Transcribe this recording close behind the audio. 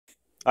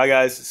Hi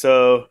guys,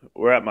 so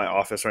we're at my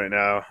office right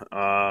now,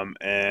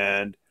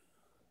 and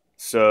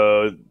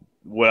so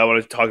what I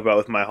want to talk about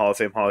with my Hall of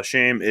Fame, Hall of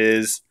Shame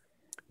is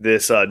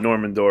this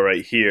Norman door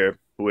right here,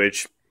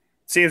 which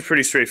seems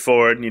pretty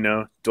straightforward.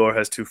 Door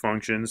has two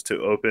functions: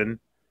 to open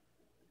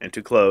and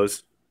to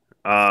close.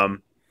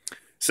 Um,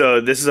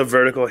 so this is a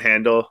vertical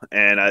handle,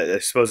 and I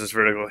suppose this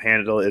vertical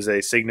handle is a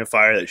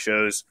signifier that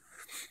shows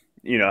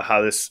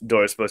how this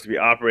door is supposed to be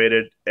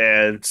operated.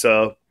 And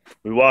so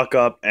we walk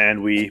up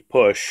and we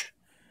push,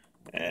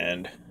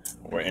 and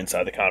we're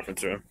inside the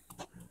conference room.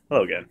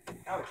 Hello again.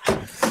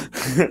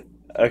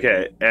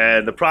 Okay,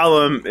 and the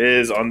problem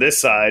is on this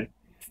side,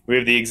 we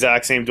have the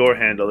exact same door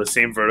handle, the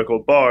same vertical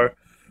bar,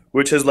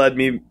 which has led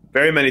me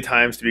very many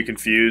times to be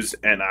confused,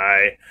 and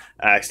I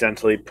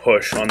accidentally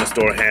push on this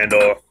door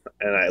handle,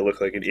 and I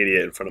look like an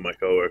idiot in front of my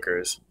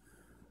coworkers.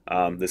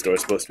 This door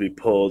is supposed to be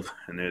pulled,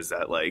 and there's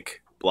that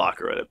like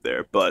blocker right up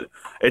there, but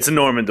it's a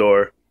Norman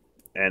door,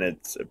 and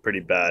it's a pretty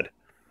bad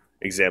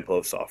example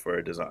of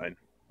software design,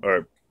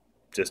 or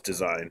just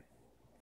design.